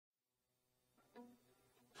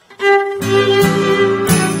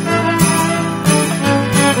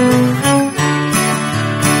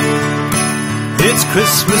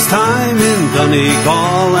Christmas time in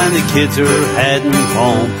Donegal and the kids are heading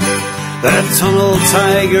home. The tunnel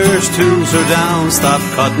tigers' tools are down, stop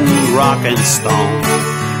cutting rock and stone.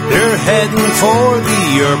 They're heading for the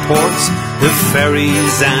airports, the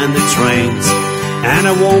ferries and the trains, and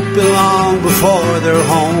it won't be long before they're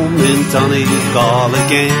home in Donegal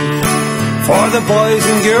again. For the boys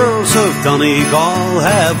and girls of Donegal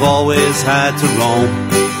have always had to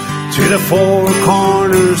roam to the four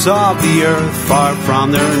corners of the earth, far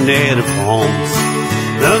from their native homes.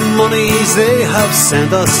 The monies they have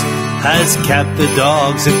sent us has kept the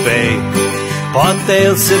dogs at bay, but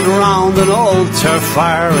they'll sit round an old turf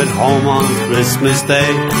fire at home on Christmas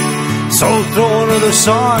Day. So throw another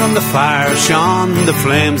sod on the fire, Sean, the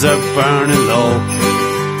flames are burning low.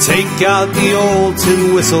 Take out the old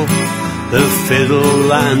tin whistle, the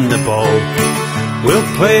fiddle and the bow.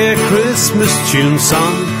 We'll play a Christmas tune,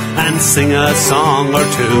 son, and sing a song or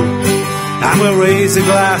two, and we'll raise a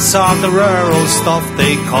glass of the rural stuff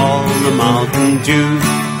they call the Mountain Dew.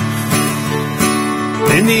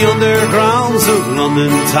 In the undergrounds of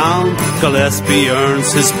London town, Gillespie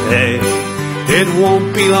earns his pay. It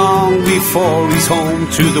won't be long before he's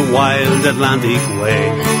home to the wild Atlantic way.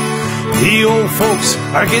 The old folks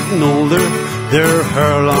are getting older, their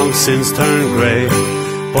hair long since turned grey,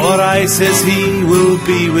 but I says he will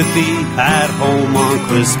be with thee at home on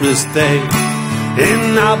Christmas Day.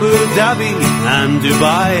 In Abu Dhabi and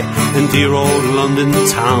Dubai and dear old London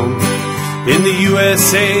town, in the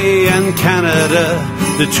USA and Canada,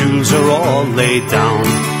 the tools are all laid down.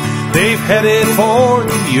 They've headed for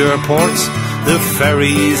the airports, the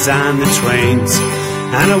ferries and the trains,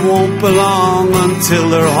 and it won't be long until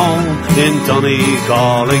they're home in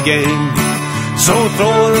Donegal again. So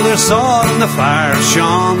throw another sod on the fire,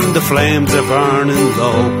 Sean, the flames are burning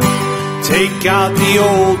low. Take out the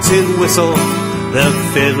old tin whistle, the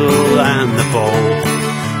fiddle and the bow.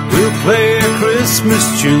 We'll play a Christmas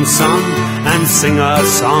tune, son, and sing a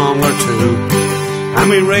song or two, and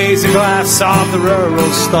we raise a glass of the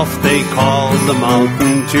rural stuff they call the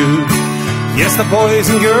Mountain Dew. Yes, the boys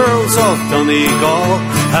and girls of Donegal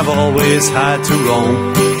have always had to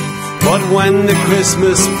roam, but when the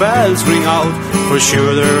Christmas bells ring out, for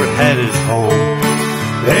sure they're headed home.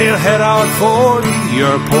 They'll head out for the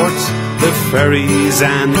airports, the ferries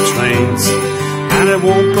and the trains, and it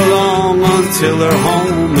won't be long until they're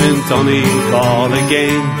home in Donegal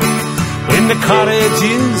again. In the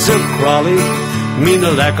cottages of Crawley,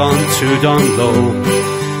 Meenalek unto Dunlow,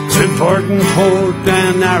 to Burtonport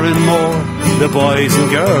and Arranmore, the boys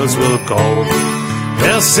and girls will go.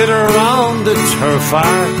 They'll sit around the turf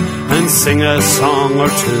fire and sing a song or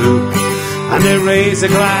two, and they raise a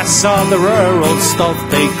glass of the rural stuff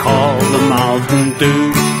they call the Mountain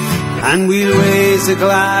Dew. And we'll raise a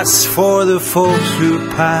glass for the folks who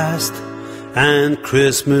passed, and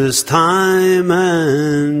Christmas time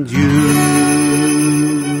and you.